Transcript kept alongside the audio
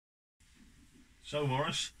So,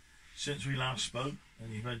 Morris, since we last spoke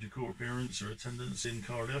and you've had your court appearance or attendance in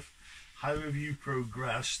Cardiff, how have you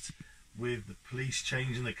progressed with the police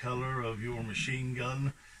changing the colour of your machine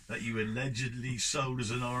gun that you allegedly sold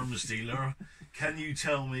as an arms dealer? Can you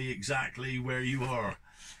tell me exactly where you are?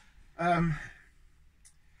 Daryl,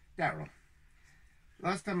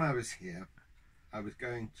 last time I was here, I was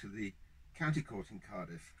going to the county court in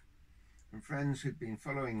Cardiff, and friends who'd been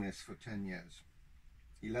following this for 10 years,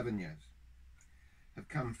 11 years, have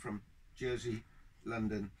come from Jersey,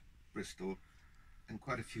 London, Bristol, and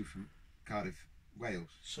quite a few from Cardiff, Wales.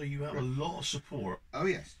 So you have a lot of support. Oh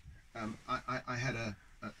yes, I had a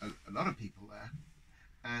lot of people there,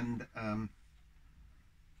 and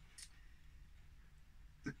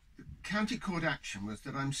the county court action was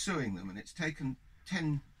that I'm suing them, and it's taken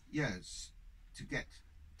 10 years to get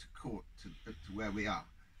to court to where we are.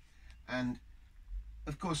 And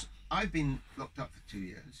of course I've been locked up for 2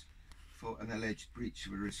 years for an alleged breach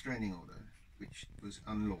of a restraining order, which was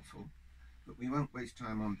unlawful, but we won't waste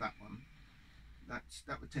time on that one. That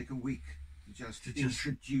would take a week to just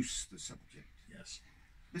introduce the subject. Yes.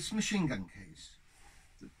 This machine gun case,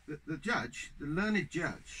 the judge, the learned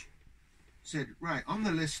judge, said, right, on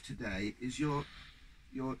the list today is your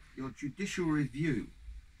judicial review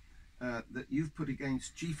that you've put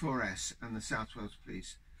against G4S and the South Wales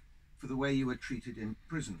Police for the way you were treated in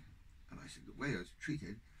prison. And I said, the way I was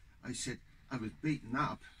treated? I said, I was beaten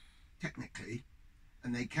up, technically,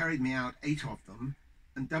 and they carried me out, 8 of them,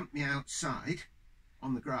 and dumped me outside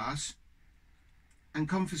on the grass and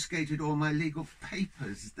confiscated all my legal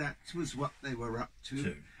papers. That was what they were up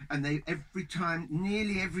to. And they,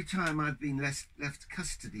 nearly every time I've been left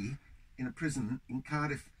custody in a prison in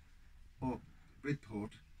Cardiff or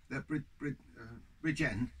Bridport,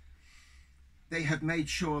 Bridgend, they have made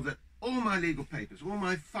sure that all my legal papers, all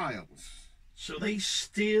my files. So they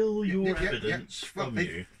steal your evidence from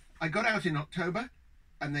you. I got out in October,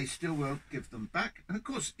 and they still won't give them back. And of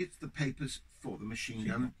course, it's the papers for the machine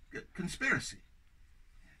gun conspiracy.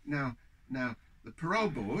 Now, the parole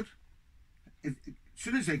board, as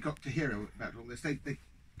soon as they got to hear about all this, they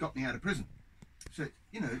got me out of prison. So,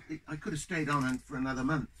 you know, I could have stayed on for another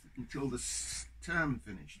month until the term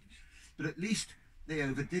finished. But at least they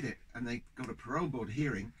overdid it, and they got a parole board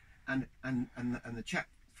hearing, and the chap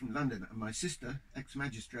from London, and my sister,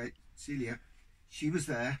 ex-magistrate Celia, she was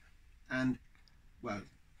there, and well,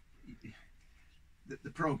 the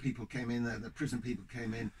parole people came in, the prison people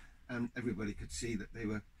came in, and everybody could see that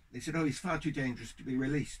they said, oh, he's far too dangerous to be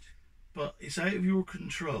released. But it's out of your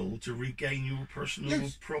control to regain your personal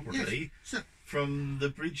property from the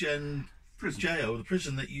Bridgend jail, the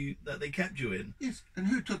prison that they kept you in. Yes, and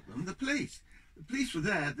who took them? The police. The police were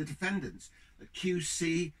there, the defendants, a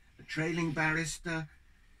QC, a trailing barrister,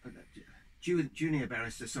 junior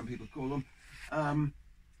barrister, some people call them, a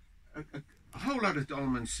whole lot of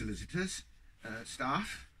Dolman solicitors,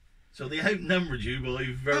 staff. So they outnumbered you by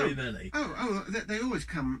very many. Oh, they always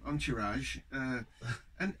come entourage, and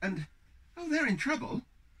they're in trouble.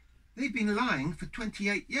 They've been lying for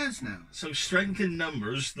 28 years now. So strength in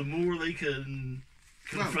numbers, the more they can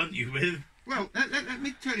confront you with. Well, let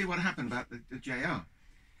me tell you what happened about the JR.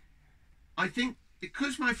 I think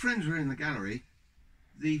because my friends were in the gallery,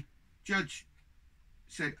 the judge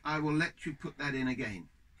said, I will let you put that in again.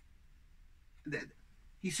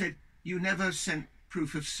 He said, you never sent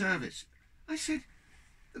proof of service. I said,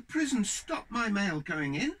 the prison stopped my mail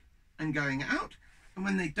going in and going out, and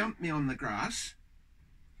when they dumped me on the grass,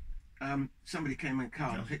 somebody came in a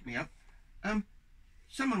car and picked me up.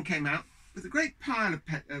 Someone came out with a great pile of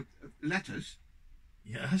letters,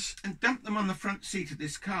 yes, and dumped them on the front seat of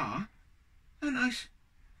this car, and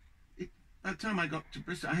by the time I got to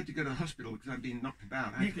Bristol, I had to go to the hospital because I'd been knocked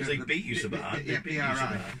about. Because they beat you so bad. Yeah,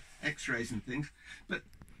 BRI, X-rays and things. But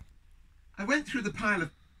I went through the pile of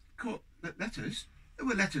court letters. There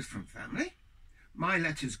were letters from family, my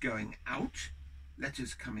letters going out,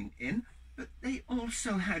 letters coming in, but they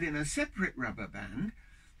also had in a separate rubber band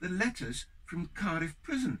the letters from Cardiff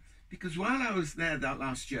Prison. Because while I was there that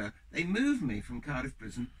last year, they moved me from Cardiff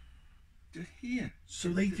Prison to here. So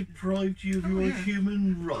they deprived you of your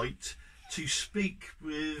human right to speak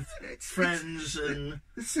with friends and...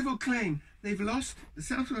 The civil claim, they've lost, the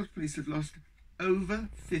South Wales Police have lost over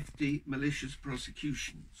 50 malicious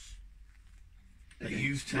prosecutions. That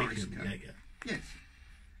you've taken, Yes.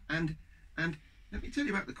 And let me tell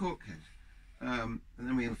you about the court case, and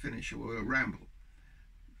then we'll finish, or we'll ramble.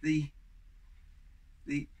 The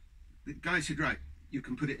guy said, right, you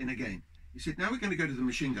can put it in again. He said, now we're going to go to the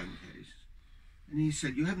machine gun case. And he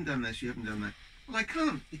said, you haven't done this, you haven't done that. Well, I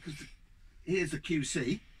can't, because here's the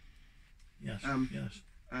QC. Yes, yes,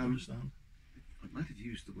 I understand. I might have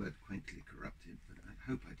used the word quaintly corrupted, but I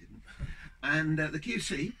hope I didn't. And the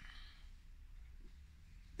QC,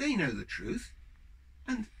 they know the truth,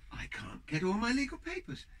 and I can't get all my legal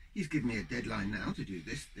papers. He's given me a deadline now to do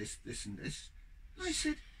this, this, and this. I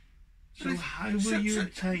said... So how will you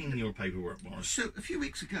obtain your paperwork, Morris? So a few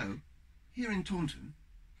weeks ago, here in Taunton,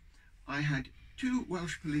 I had 2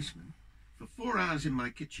 Welsh policemen for 4 hours in my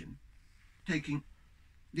kitchen taking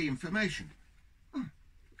the information. Oh,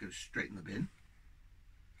 it goes straight in the bin.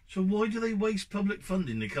 So why do they waste public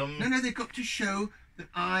funding to come... No, they've got to show that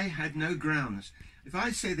I had no grounds. If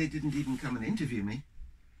I say they didn't even come and interview me...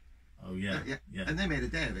 Oh, yeah. And they made a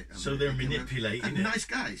day of it. So they're manipulating it. Nice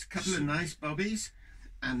guys, couple of nice bobbies,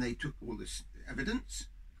 and they took all this evidence.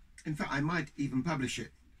 In fact, I might even publish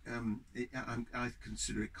it. I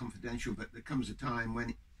consider it confidential, but there comes a time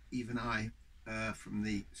when even I, from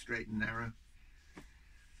the straight and narrow.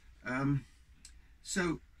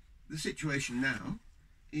 So the situation now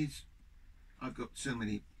is I've got so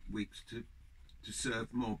many weeks to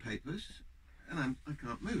serve more papers, and I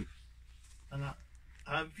can't move. And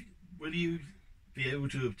will you be able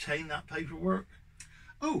to obtain that paperwork?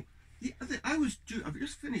 Oh, I was due. I've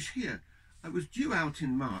just finished here. I was due out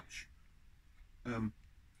in March, and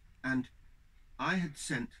I had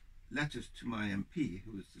sent letters to my MP,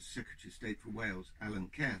 who was the Secretary of State for Wales, Alan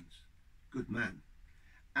Cairns, good man.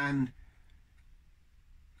 And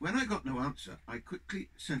when I got no answer, I quickly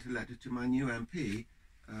sent a letter to my new MP,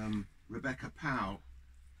 Rebecca Powell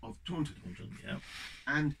of Taunton. Yeah.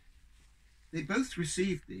 And they both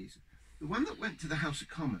received these. The one that went to the House of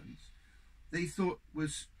Commons, they thought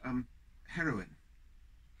was heroin.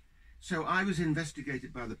 So I was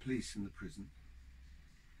investigated by the police in the prison.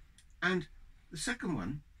 And the second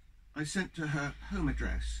one, I sent to her home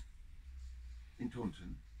address in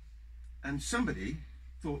Taunton, and somebody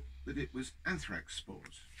thought that it was anthrax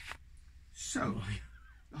spores. So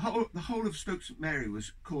the whole of Stoke St Mary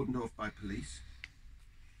was cordoned off by police.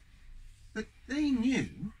 But they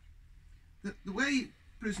knew that the way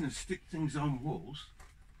prisoners stick things on walls,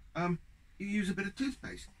 you use a bit of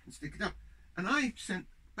toothpaste and stick it up. And I sent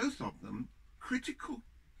both of them critical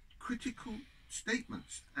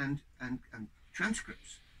statements and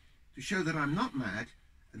transcripts to show that I'm not mad,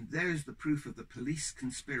 and there's the proof of the police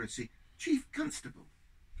conspiracy. Chief Constable.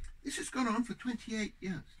 This has gone on for 28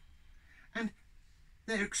 years. And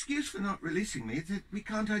their excuse for not releasing me is that we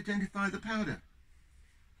can't identify the powder.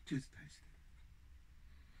 Toothpaste.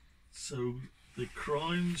 So the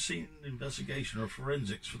crime scene investigation or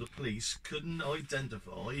forensics for the police couldn't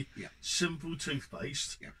identify simple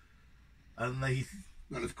toothpaste. Yeah. And they...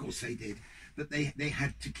 Well, of course they did. But they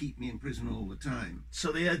had to keep me in prison all the time.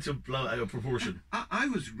 So they had to blow it out of proportion. I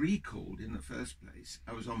was recalled in the first place.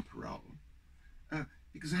 I was on parole.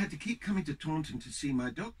 Because I had to keep coming to Taunton to see my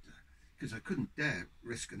doctor. Because I couldn't dare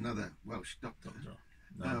risk another Welsh doctor.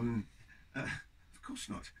 No. Of course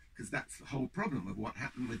not. Because that's the whole problem of what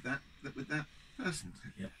happened with that person.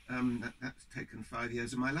 Yeah. That's taken 5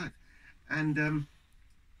 years of my life. And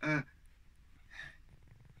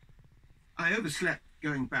I overslept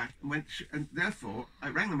going back and therefore I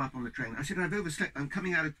rang them up on the train. I said, I've overslept. I'm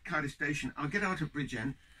coming out of Cardiff Station. I'll get out of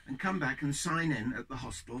Bridgend and come back and sign in at the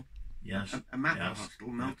hostel. Yes. A MAPA hostel,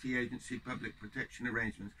 multi-agency public protection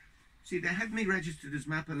arrangements. See, they had me registered as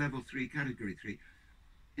MAPA level 3, category 3,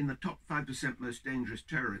 in the top 5% most dangerous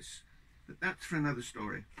terrorists. But that's for another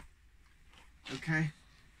story. Okay?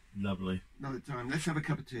 Lovely. Another time. Let's have a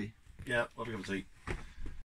cup of tea. Yeah, I'll have a cup of tea.